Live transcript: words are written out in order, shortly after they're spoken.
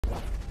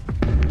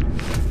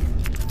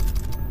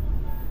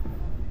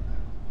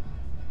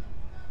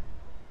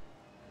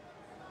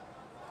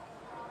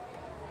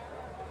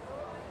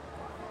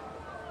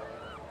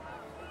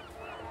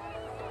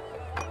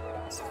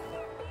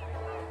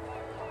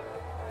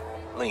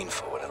Lean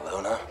forward,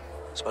 Alona.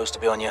 Supposed to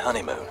be on your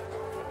honeymoon.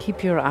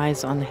 Keep your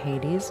eyes on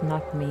Hades,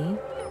 not me.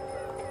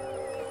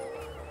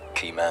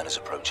 Key man is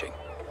approaching.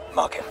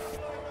 Mark him.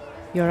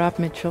 You're up,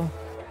 Mitchell.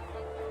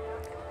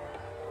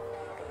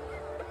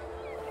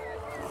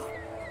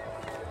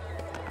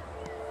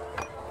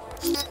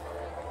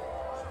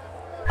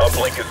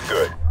 Uplink is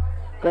good.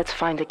 Let's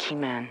find the key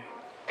man.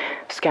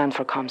 Scan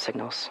for comm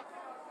signals.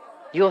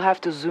 You'll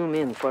have to zoom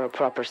in for a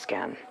proper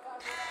scan.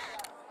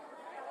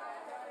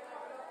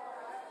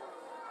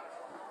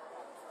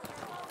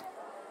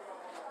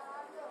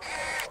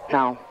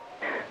 Now,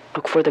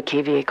 look for the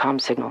KVA comm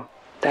signal.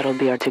 That'll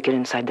be our ticket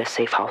inside the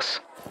safe house.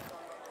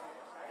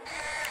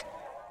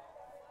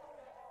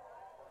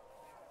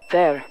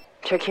 There,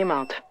 check him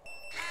out.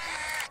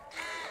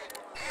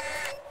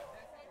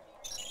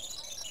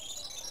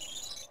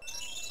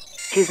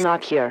 He's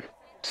not here.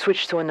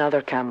 Switch to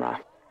another camera.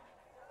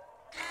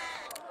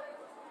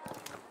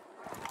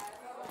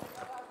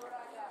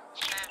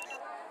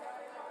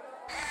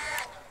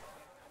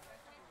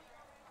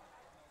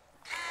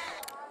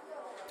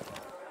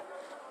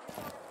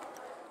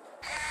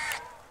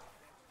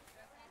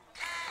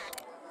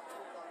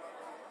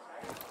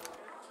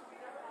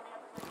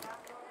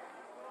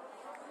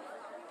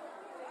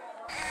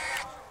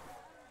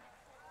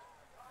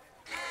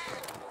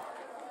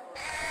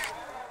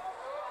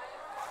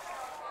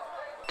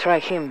 Try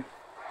him.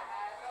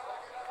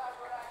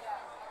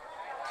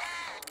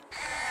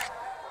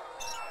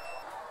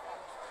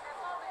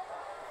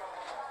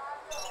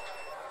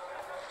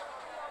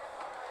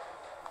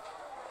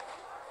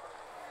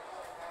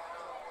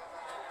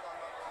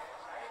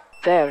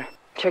 There,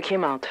 check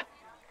him out.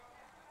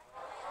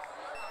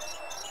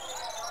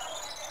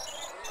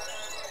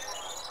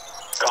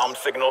 Comm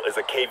signal is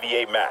a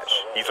KVA match.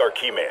 He's our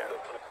key man.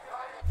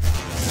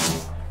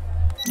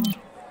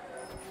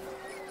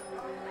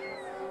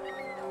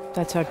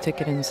 That's our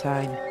ticket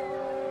inside.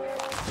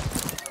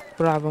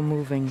 Bravo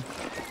moving.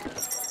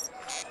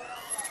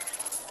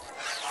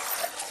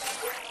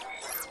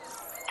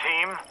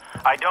 Team,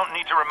 I don't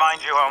need to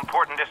remind you how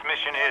important this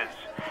mission is.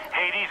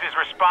 Hades is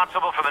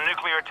responsible for the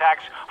nuclear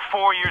attacks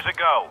 4 years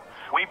ago.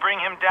 We bring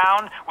him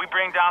down, we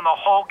bring down the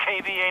whole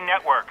KVA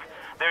network.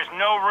 There's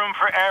no room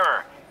for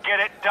error. Get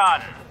it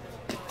done.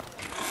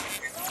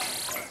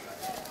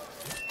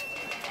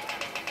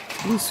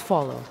 Loose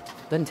follow,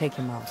 then take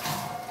him out.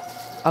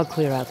 I'll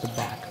clear out the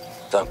back.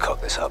 Don't cock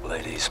this up,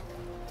 ladies.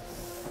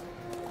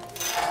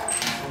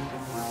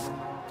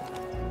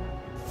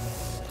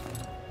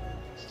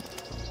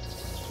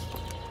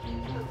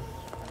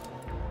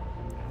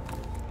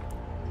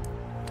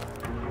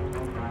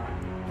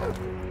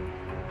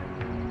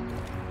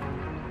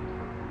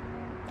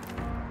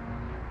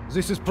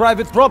 This is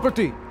private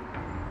property.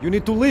 You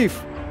need to leave.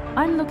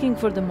 I'm looking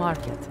for the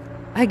market.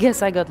 I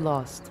guess I got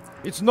lost.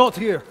 It's not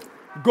here.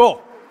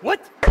 Go. What?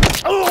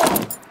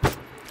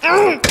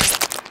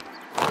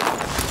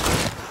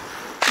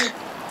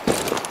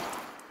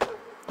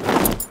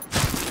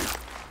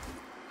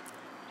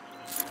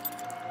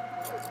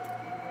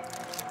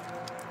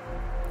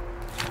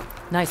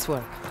 Nice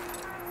work.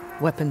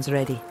 Weapons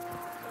ready.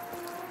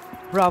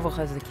 Bravo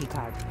has the key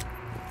card.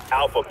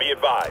 Alpha, be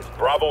advised.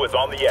 Bravo is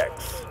on the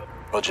X.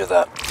 Roger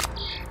that.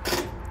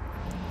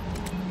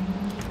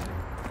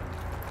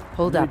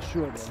 Hold up. Make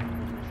sure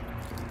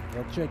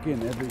they'll check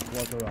in every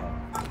quarter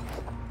hour.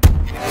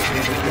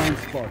 There's a blind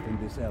spot in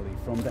this alley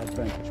from that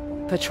vantage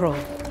point. Patrol.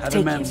 Have a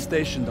Take man him.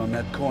 stationed on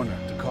that corner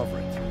to cover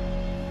it.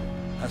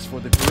 As for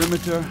the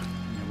perimeter,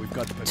 we've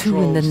got patrols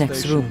Two in the next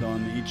stationed room.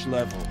 on each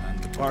level and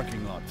the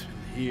parking lot.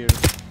 And here,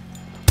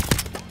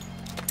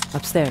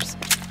 Upstairs.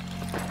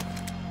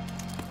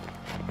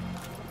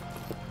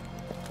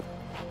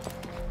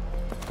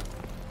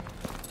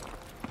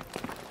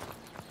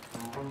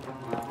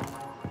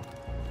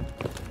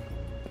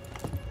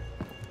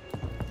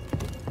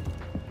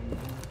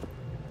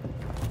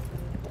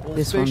 All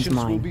This one's stations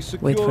will mine. be Wait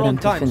secure for on them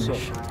to time,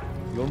 finish. sir.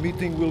 Your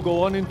meeting will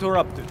go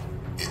uninterrupted.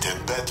 It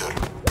had better,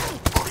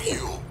 or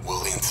you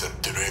will answer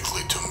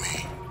directly to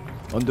me.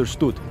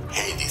 Understood.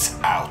 Hades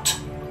out.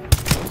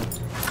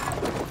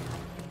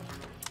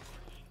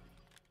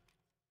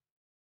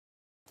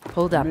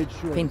 Hold up. make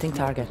sure Painting the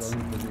snipers targets. are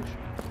in position.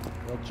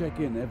 They'll check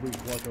in every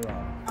quarter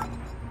hour.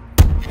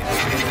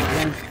 There's a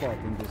blind spot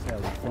in this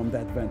alley from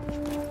that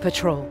vantage point.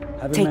 Patrol.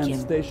 Have a Take man him.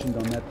 stationed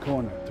on that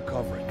corner to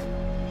cover it.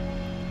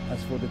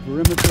 As for the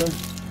perimeter,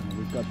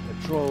 we've got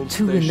patrols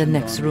Two in the stationed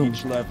next on room.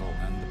 each level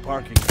and the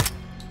parking lot.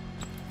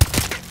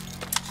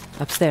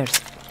 Upstairs.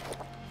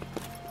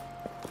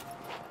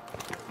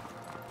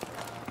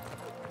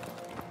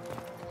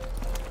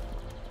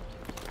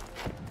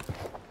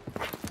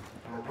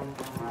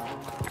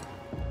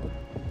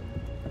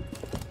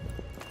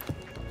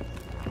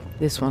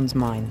 This one's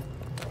mine.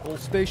 All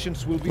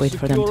stations will be Wait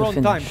for them secure to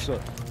on time, finish.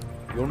 sir.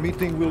 Your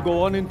meeting will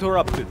go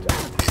uninterrupted.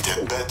 It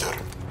had better,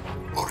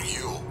 or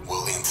you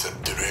will answer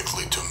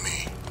directly to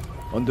me.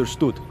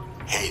 Understood.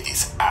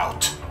 Hades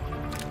out.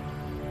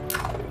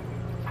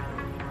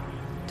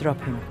 Drop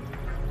him.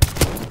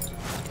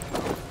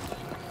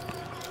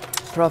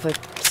 Prophet,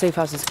 safe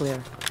house is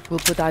clear. We'll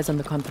put eyes on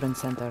the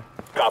conference center.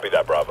 Copy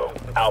that, Bravo.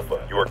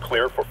 Alpha, you are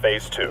clear for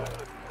Phase 2.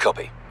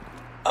 Copy.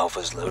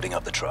 Alpha's loading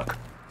up the truck.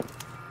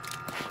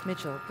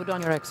 Mitchell, put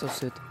on your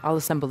exosuit. I'll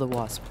assemble the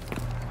Wasp.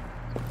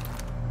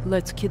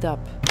 Let's kid up.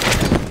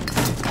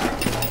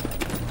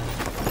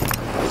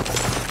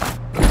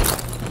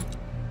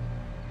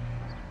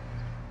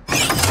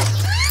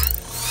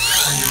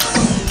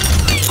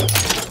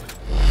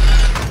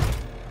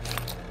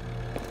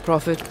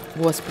 Prophet,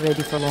 Wasp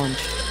ready for launch.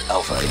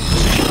 Alpha in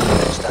position.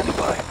 Standing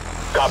by.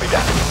 Copy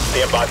that.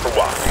 Stand by for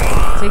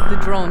Wasp. Take the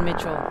drone,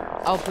 Mitchell.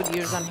 I'll put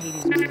ears on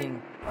Hades'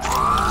 meeting.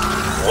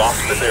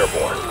 Wasp is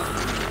airborne.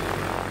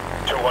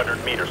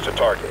 200 meters to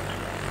target.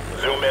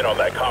 Zoom in on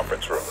that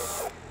conference room.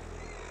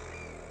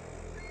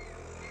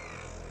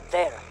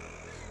 There.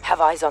 Have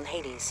eyes on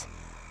Hades.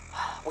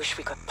 Wish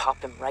we could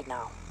pop him right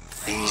now.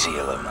 Easy,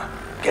 Alona.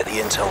 Get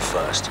the intel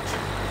first.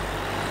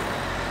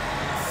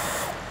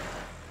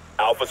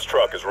 Alpha's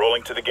truck is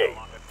rolling to the gate.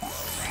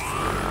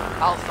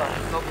 Alpha,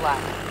 go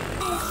black.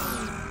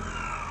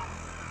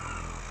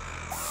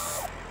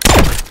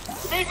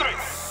 Dmitri!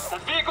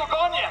 That vehicle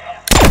gone yet?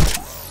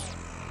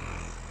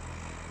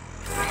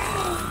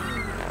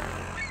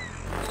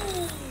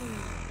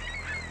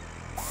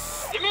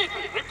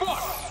 Dmitri,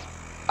 report!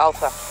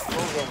 Alpha,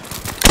 move in.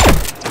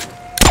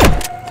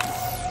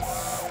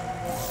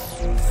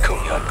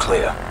 Courtyard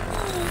clear.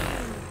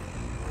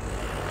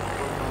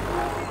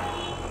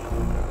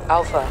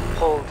 Alpha,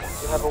 hold.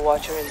 You have a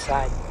watcher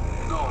inside.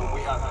 No,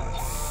 we haven't.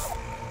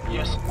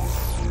 Yes.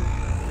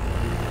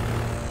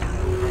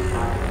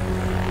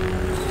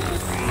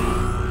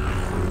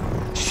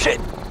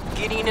 Shit!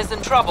 Gideon is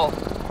in trouble.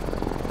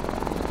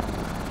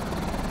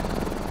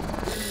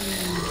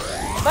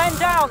 Man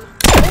down!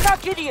 They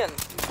got Gideon!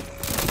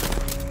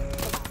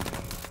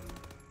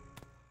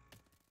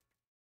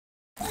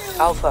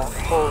 Alpha,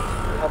 hold.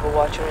 You have a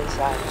watcher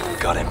inside.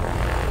 Got him.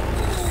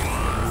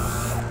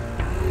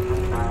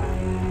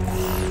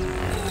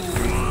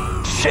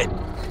 Shit!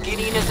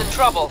 Gideon is in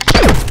trouble.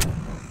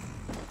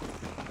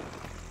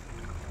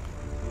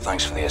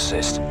 Thanks for the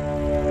assist.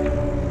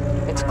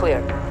 It's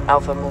clear.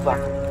 Alpha, move up.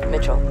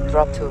 Mitchell,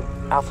 drop 2.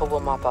 Alpha will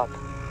mop up.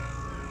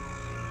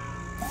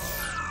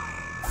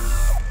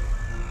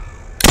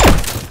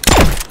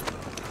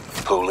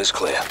 Pool is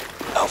clear.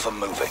 Alpha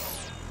moving.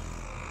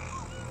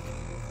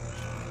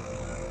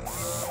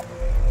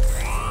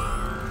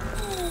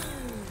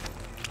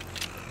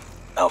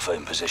 Alpha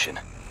in position.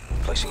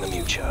 Placing the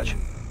mute charge.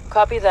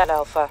 Copy that,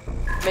 Alpha.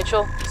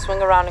 Mitchell,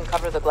 swing around and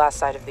cover the glass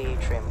side of the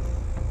atrium.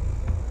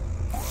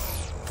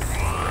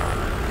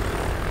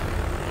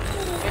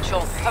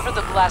 Mitchell, cover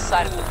the glass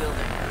side of the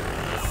building.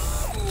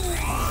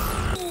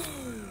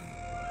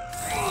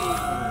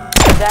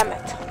 Damn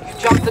it. You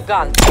jumped the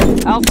gun.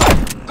 Alpha,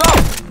 go!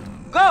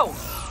 Go!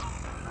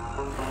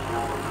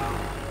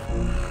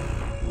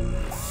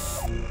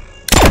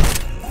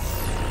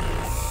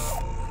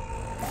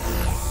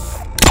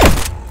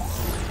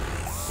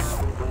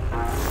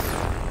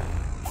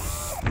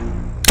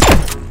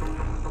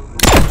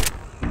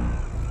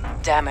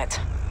 Damn it.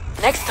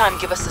 Next time,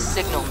 give us a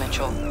signal,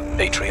 Mitchell.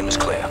 Atrium is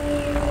clear.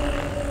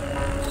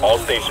 All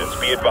stations,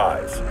 be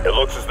advised. It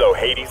looks as though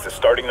Hades is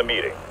starting the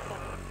meeting.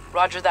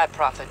 Roger that,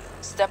 Prophet.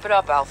 Step it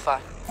up, Alpha.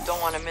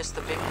 Don't want to miss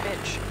the big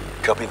pitch.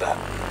 Copy that.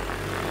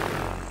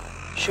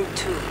 Shoot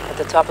 2 at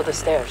the top of the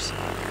stairs.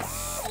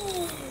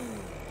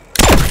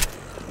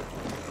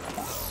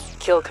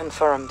 Kill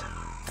confirmed.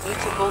 Need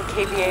to pull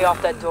KVA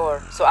off that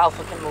door so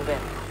Alpha can move in.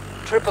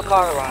 Trip a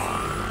car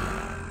alarm.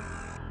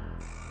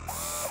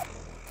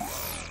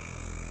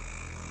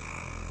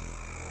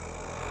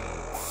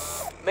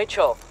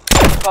 Mitchell,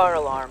 car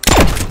alarm.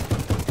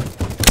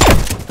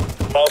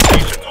 All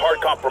stations,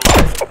 hard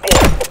compromise.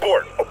 Abort,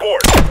 abort,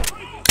 abort.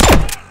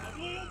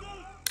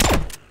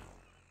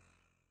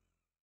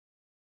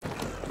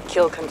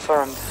 Kill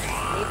confirmed.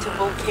 Need to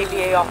pull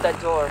KVA off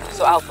that door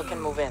so Alpha can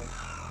move in.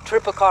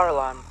 Trip a car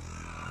alarm.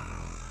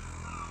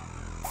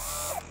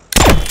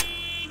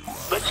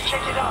 Let's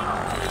check it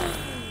out.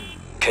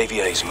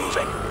 KVA's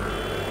moving.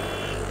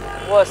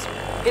 Wasp,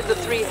 hit the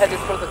 3 headed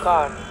for the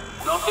car.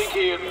 Nothing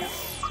here.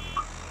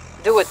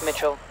 Do it,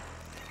 Mitchell.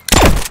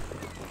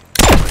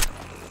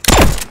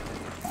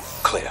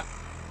 Clear.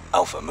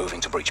 Alpha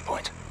moving to breach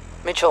point.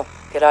 Mitchell,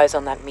 get eyes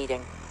on that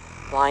meeting.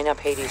 Line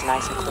up Hades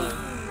nice and clean.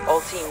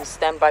 All teams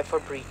stand by for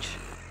breach.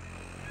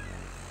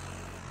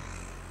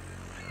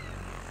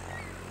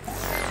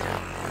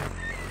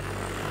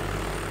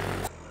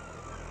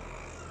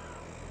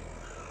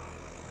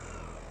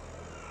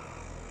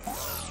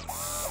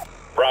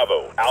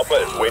 Bravo, Alpha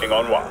is waiting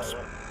on Wasp.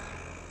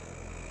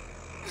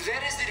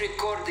 Where is the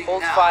recording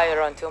Hold now? fire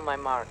until my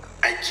mark.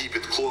 I keep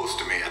it close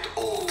to me at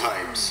all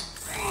times.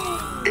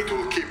 It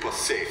will keep us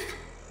safe.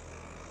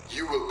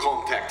 You will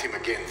contact him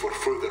again for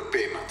further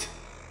payment.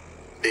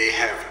 They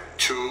have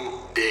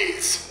 2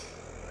 days.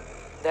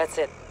 That's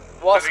it.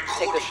 Wasp,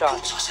 take the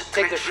shot.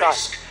 Take the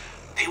shot.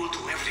 They will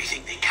do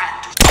everything they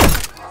can to...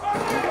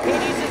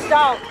 Hades is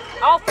down.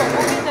 Alpha,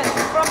 move in and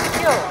confirm the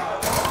kill.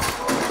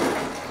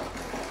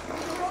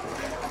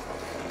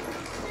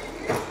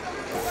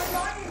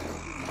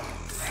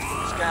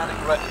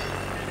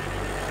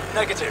 threat?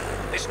 Negative.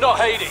 It's not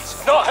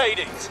Hades. Not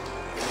Hades.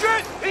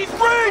 Shit! He's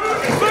free!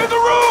 Clear the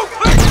room!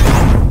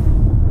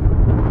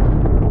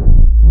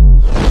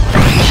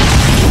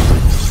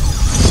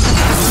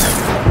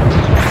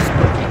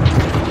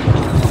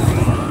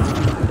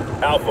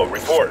 Alpha,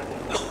 report.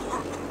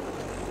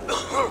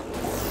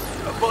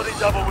 A body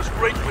double was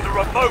breached with a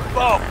remote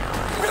bomb.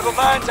 We have a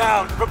man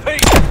down.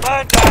 Repeat,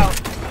 man down.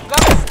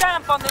 Got a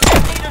stamp on the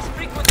detonator's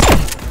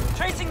frequency.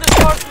 Tracing the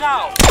source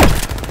now.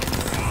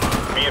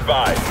 Be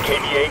advised,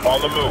 KVA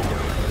on the move.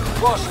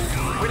 Boss,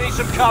 we need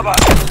some cover.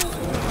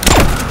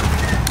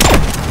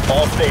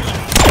 All stations,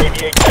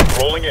 KVA tech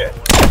rolling in.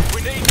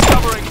 We need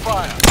covering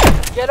fire.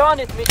 Get on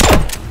it, Mitchell.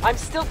 I'm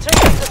still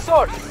tracing the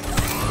source.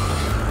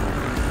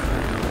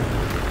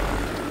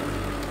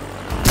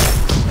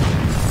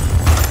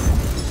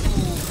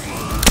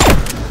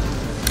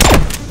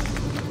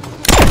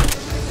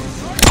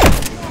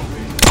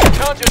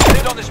 Can't just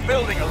sit on this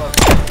building alone.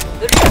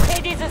 The real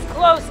Hades is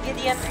close,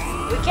 Gideon.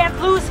 We can't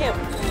lose him.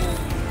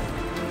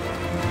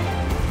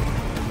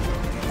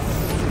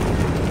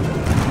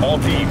 All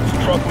teams,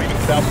 truck leaving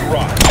South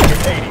Garage.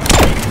 With Hades.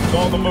 Hades is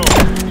on the move.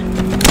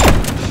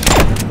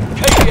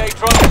 KVA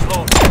drone is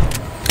launched.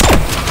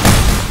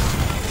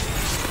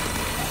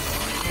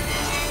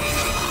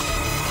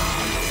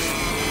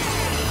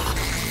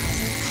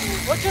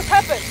 What just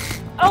happened?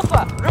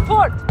 Alpha,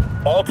 report.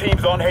 All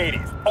teams on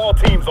Hades. All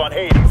teams on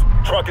Hades.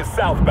 Truck is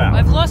southbound.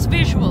 I've lost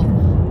visual.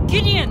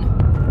 Gideon!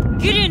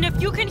 Gideon,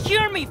 if you can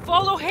hear me,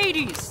 follow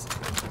Hades!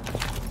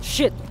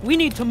 Shit, we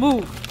need to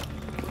move.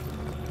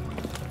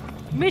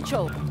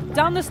 Mitchell,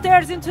 down the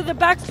stairs into the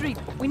back street.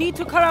 We need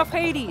to cut off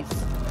Hades.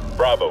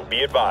 Bravo,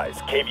 be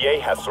advised. KVA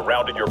has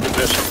surrounded your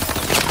position.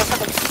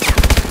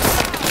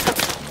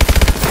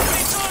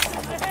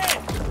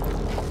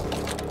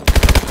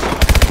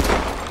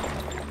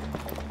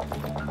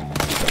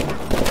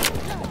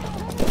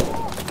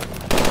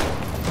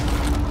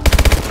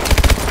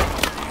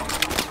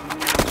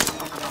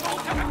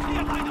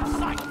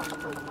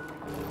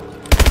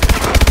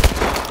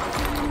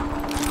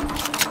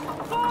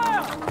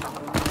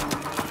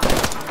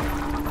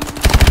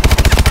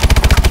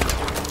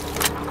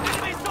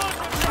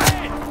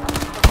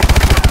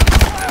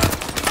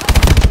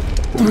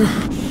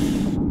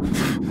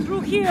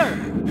 Through here!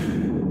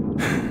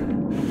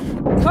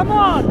 Come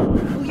on!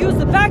 We'll use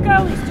the back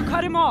alleys to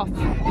cut him off.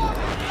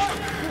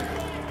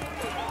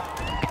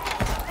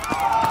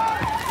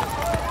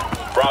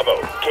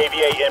 Bravo,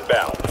 KVA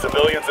inbound.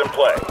 Civilians in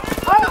play.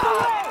 Out of the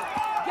way!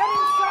 Get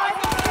inside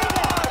and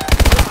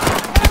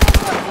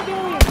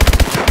shoot him!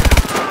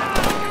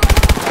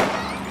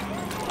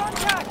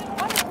 Contact!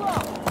 1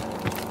 o'clock!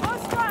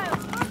 Hostile!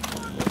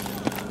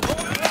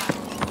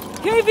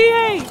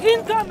 KVA!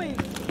 Incoming!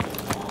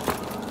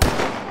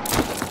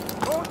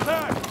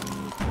 Contact!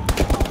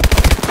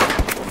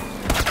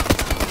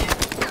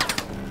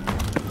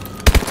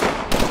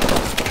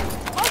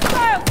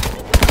 Hostile!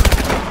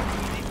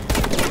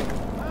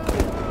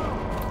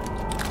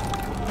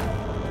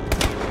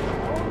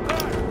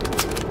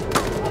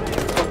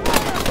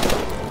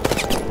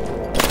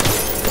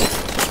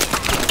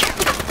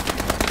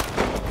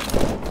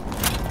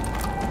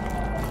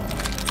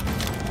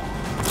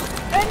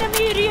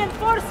 Enemy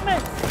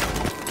reinforcements!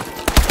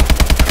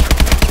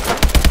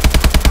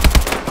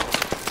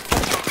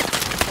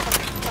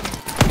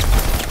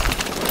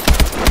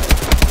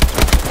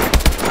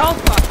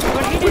 Alpha,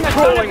 we're hitting a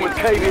Crawling with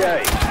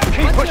KVA.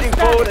 Keep pushing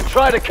forward and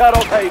try to cut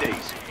off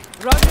Hades.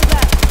 Roger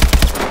that.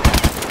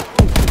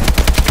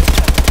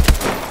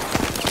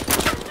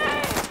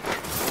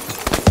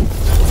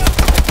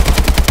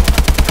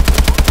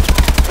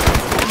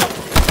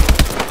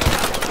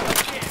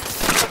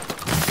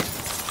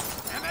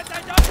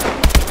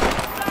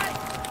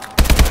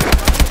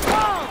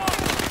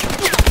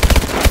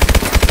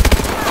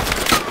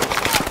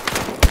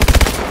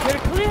 They're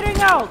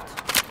clearing out.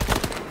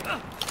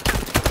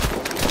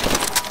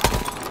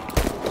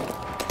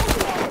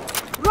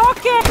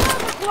 Rocket!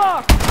 12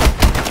 o'clock!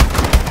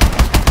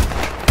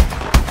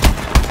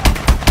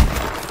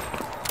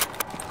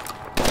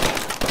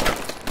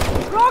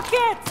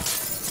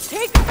 Rockets!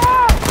 Take them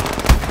out!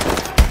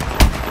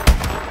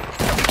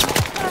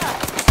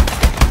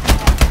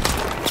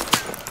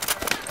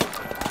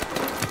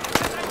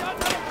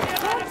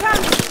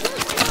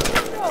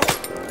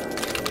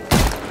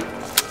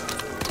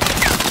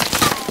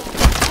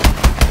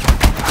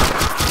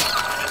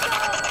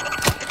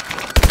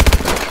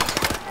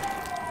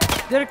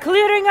 They're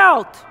clearing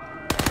out!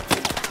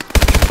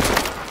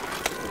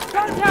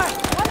 Contact!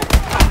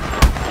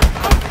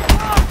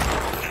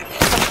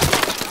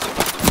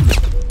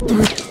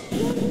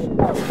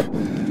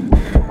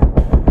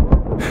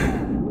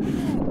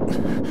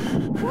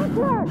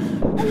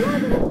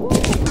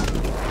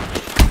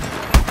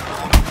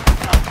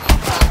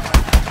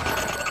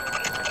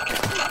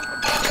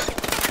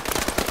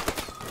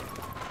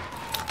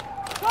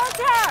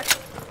 Contact!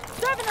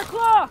 7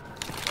 o'clock!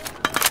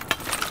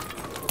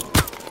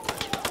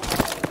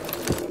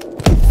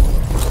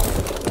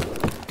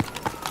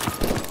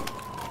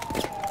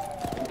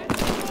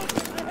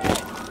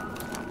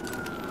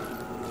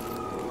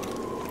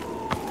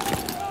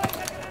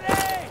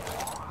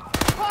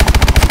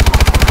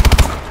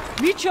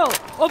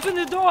 Open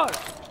the door!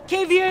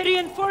 KVA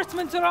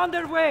reinforcements are on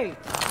their way!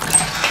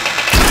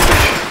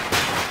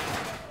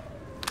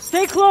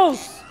 Stay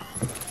close!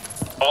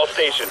 All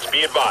stations,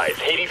 be advised.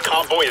 Hades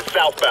convoy is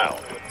southbound.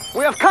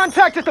 We have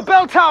contact at the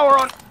bell tower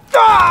on...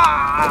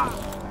 Ah!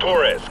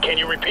 Torres, can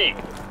you repeat?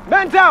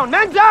 Man down!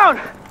 Man down!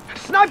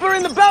 Sniper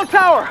in the bell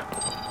tower!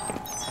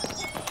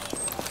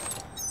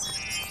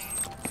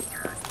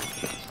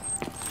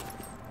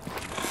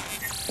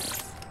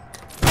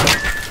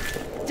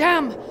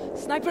 Damn!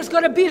 Sniper's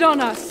got a beat on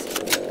us!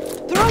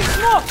 Throw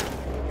smoke!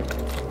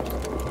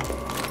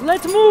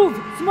 Let's move!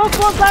 Smoke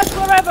won't last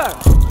forever!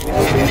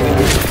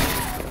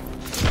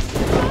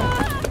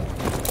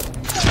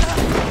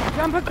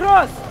 Jump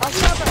across! I'll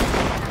cover!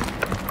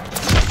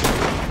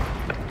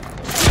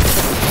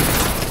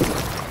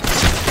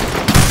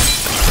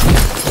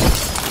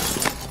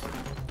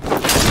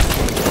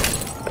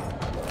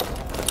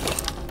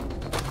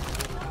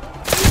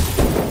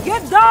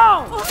 Get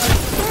down!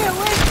 Stay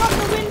away from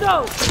the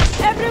windows!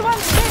 Everyone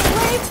stay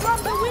away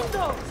from the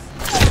windows!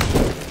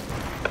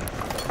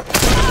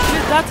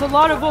 Shit, that's a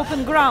lot of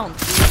open ground.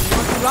 You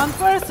want to run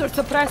first or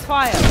suppress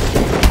fire?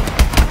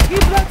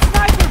 Keep that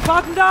sniper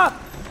buttoned up!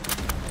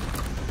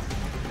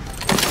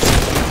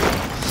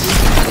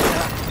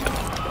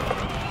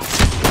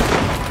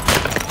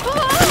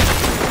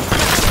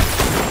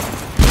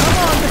 Come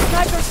on, the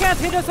sniper can't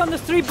hit us on the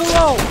street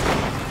below!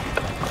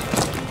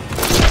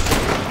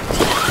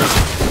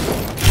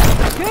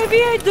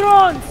 KVA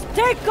drones!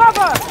 Take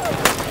cover!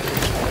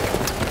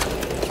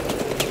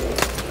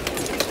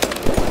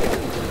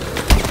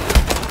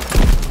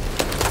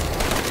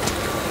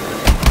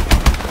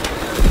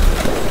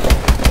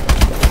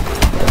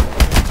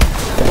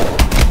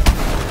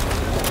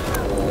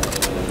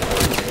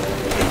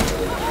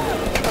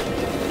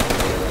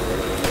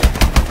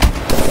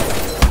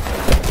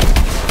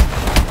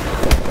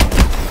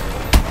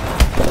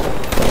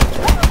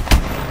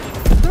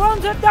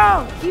 Drones are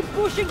down! Keep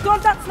pushing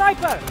toward that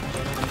sniper!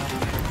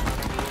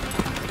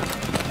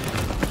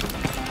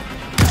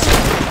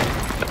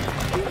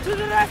 To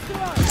the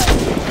restaurant!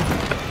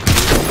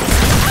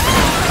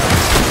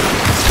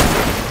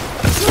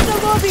 To the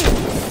lobby!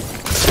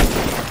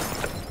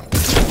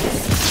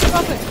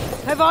 Stop it!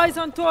 Have eyes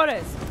on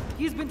Torres.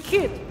 He's been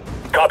hit.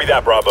 Copy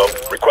that, Bravo.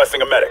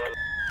 Requesting a medic.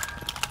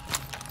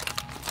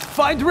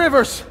 Find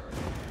Rivers!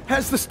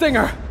 Has the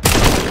stinger!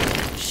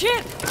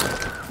 Shit!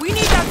 We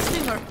need that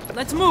stinger.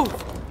 Let's move.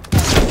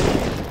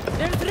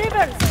 There's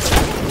Rivers!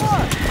 Second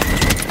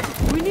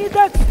floor! We need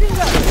that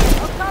stinger!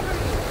 I'll cover you.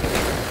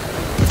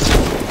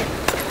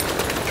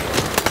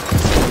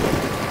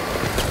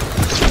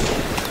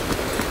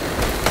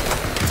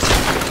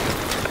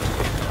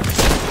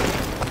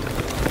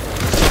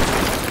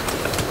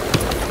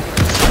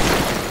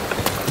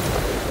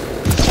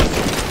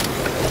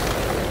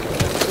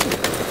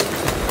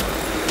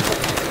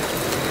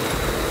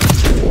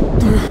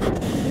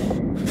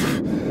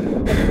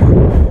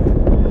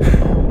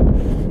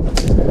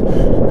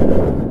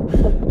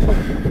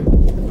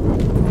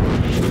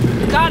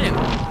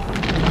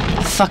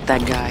 Fuck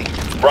that guy.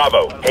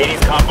 Bravo, Hades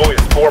convoy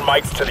is 4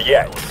 mics to the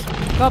X.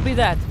 Copy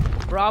that.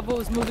 Bravo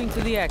is moving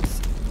to the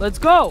X. Let's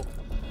go!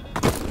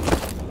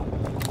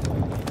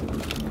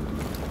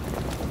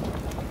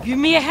 Give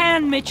me a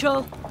hand,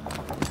 Mitchell.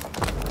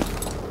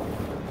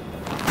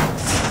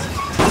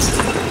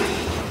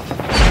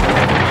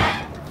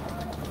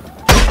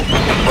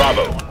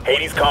 Bravo,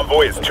 Hades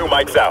convoy is 2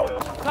 mics out.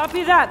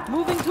 Copy that.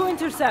 Moving to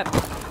intercept.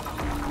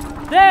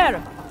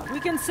 There! We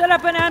can set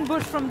up an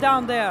ambush from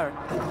down there.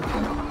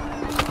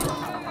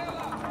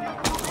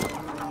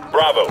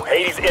 Bravo,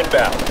 Hades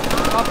inbound.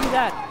 Copy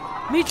that.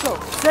 Mitchell,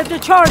 set the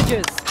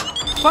charges.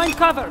 Find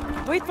cover.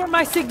 Wait for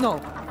my signal.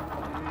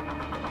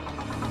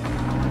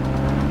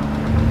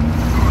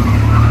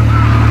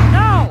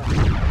 Now!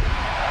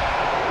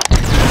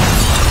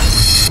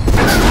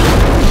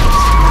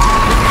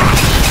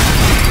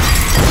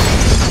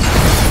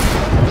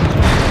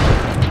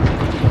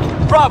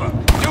 Bravo,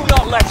 do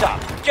not let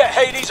up. Get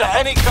Hades at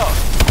any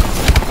cost.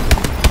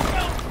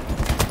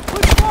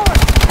 Push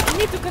forward. We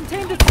need to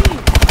contain the team.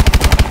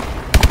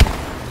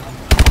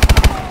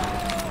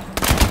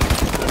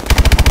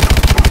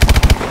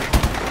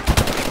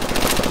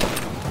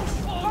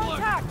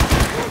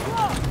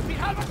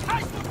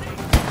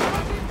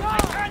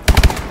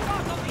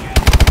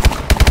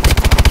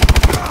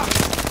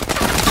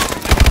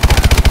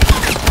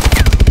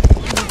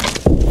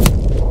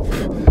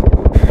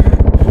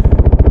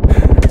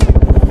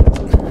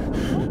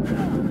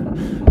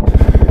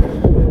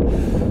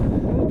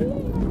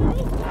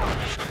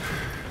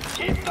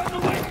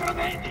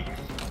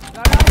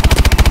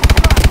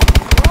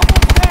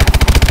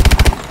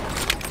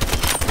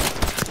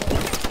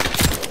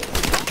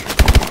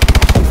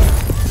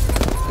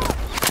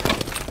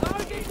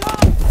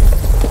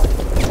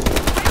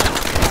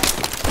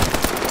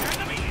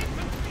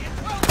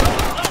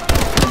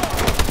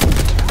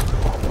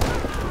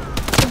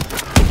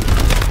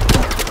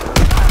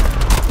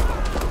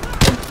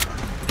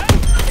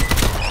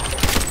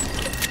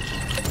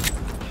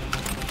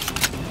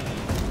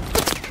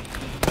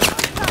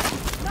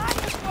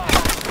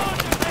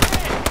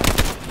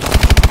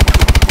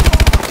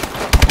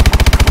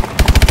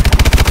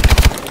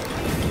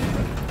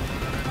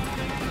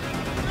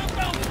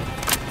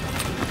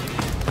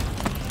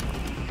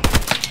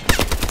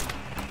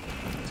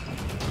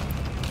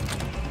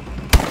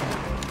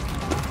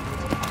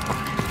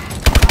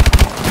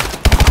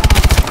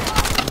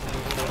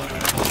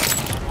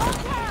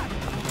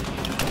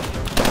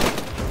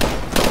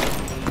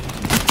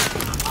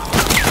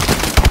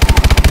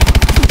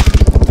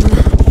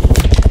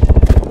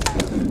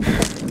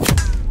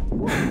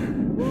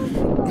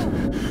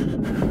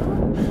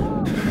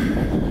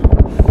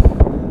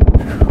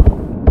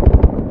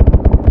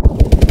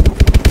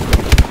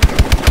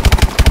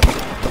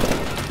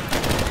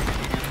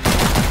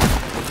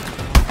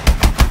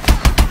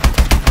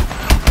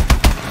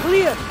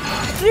 clear.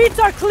 Streets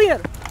are clear.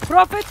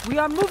 Prophet, we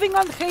are moving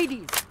on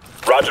Hades.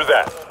 Roger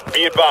that.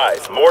 Be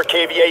advised, more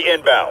KVA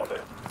inbound.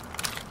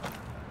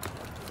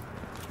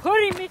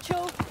 Hurry,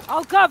 Mitchell.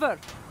 I'll cover.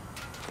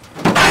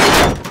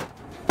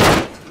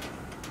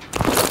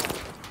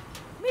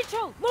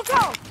 Mitchell, look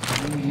out!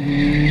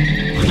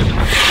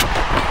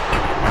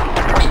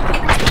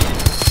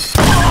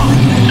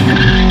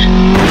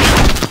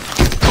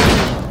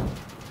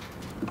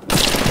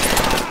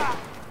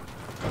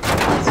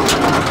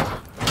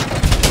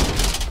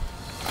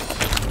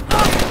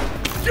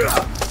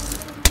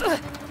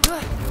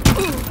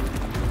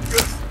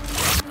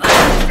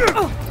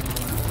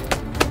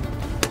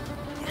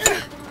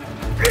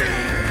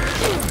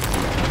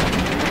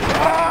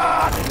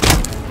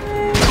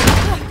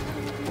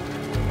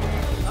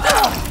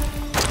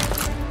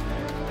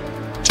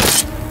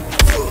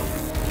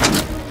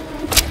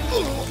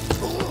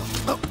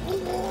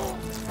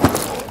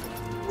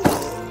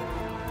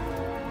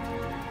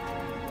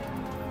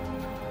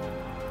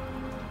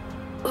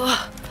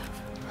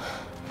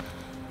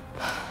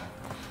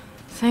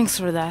 Thanks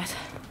for that.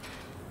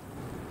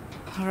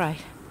 All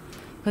right,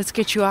 let's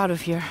get you out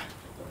of here.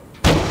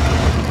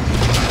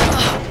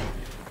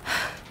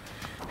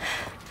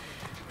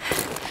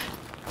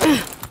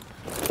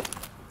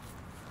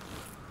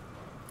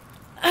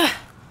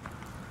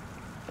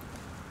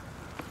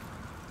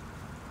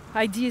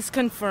 ID is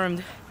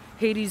confirmed.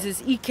 Hades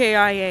is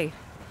EKIA.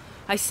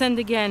 I send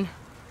again.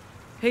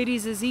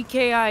 Hades is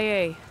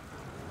EKIA.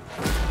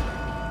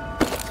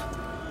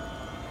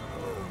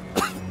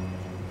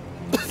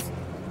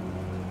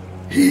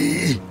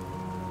 He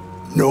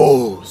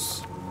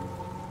knows.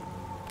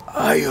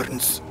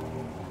 Irons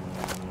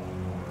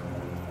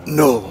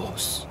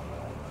knows.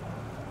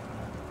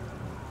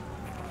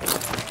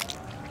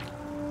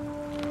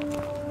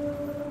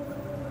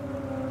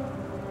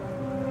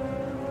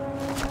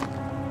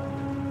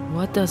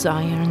 What does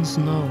Irons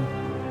know?